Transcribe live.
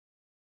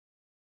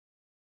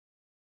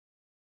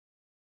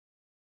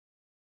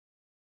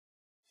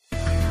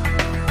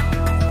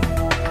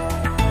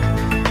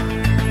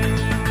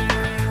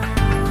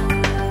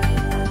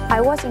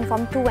I was in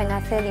Form 2 when I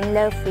fell in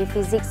love with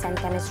physics and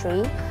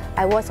chemistry.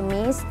 I was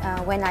amazed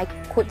when I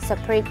could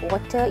separate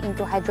water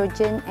into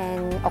hydrogen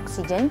and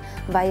oxygen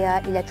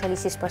via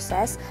electrolysis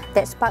process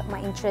that sparked my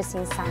interest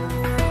in science.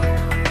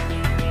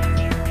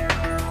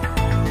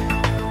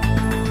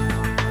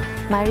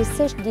 My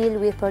research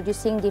deals with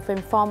producing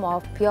different forms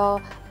of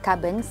pure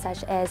carbon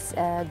such as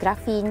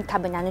graphene,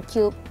 carbon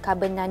nanotube,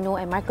 carbon nano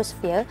and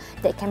microsphere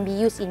that can be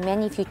used in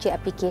many future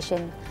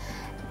applications.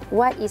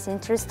 What is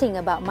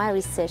interesting about my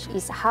research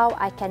is how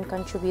I can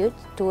contribute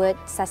toward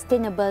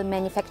sustainable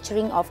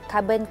manufacturing of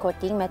carbon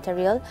coating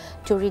material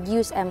to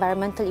reduce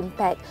environmental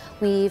impact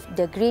with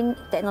the green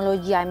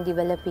technology I'm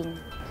developing.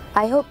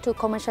 I hope to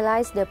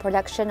commercialize the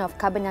production of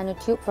carbon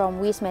nanotube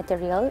from waste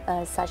material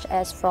such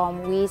as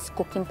from waste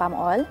cooking palm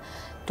oil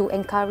to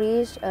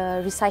encourage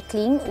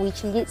recycling,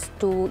 which leads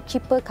to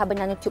cheaper carbon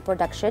nanotube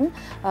production,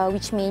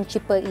 which means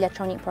cheaper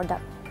electronic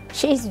product.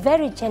 She is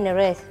very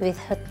generous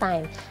with her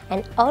time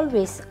and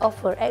always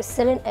offers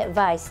excellent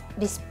advice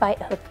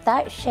despite her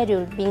tight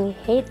schedule being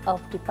head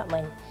of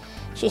department.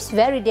 She is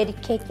very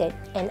dedicated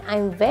and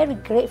I'm very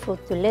grateful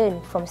to learn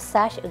from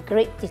such a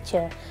great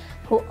teacher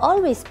who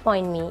always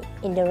point me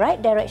in the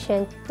right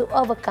direction to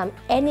overcome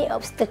any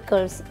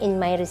obstacles in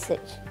my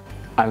research.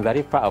 I'm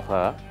very proud of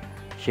her.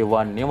 She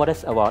won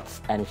numerous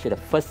awards and she's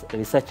the first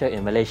researcher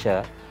in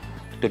Malaysia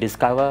to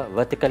discover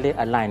vertically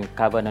aligned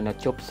carbon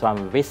nanotubes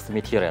from waste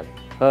material.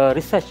 Her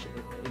research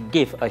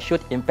gave a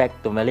huge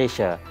impact to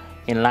Malaysia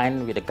in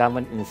line with the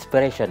government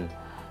inspiration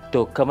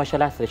to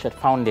commercialize research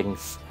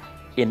findings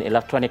in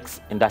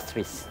electronics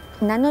industries.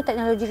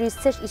 Nanotechnology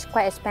research is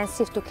quite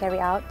expensive to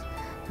carry out.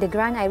 The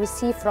grant I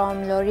received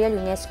from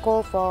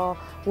Loreal-UNESCO For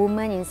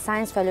Women in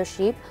Science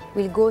Fellowship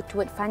will go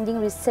toward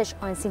funding research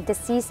on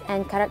synthesis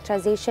and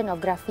characterization of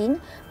graphene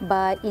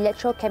by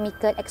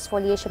electrochemical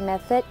exfoliation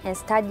method and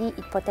study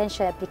its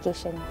potential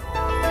application.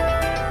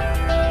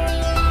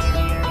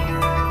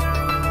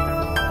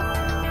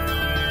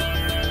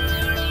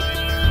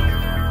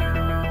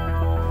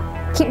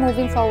 Keep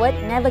moving forward,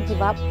 never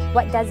give up.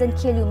 What doesn't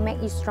kill you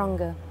makes you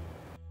stronger.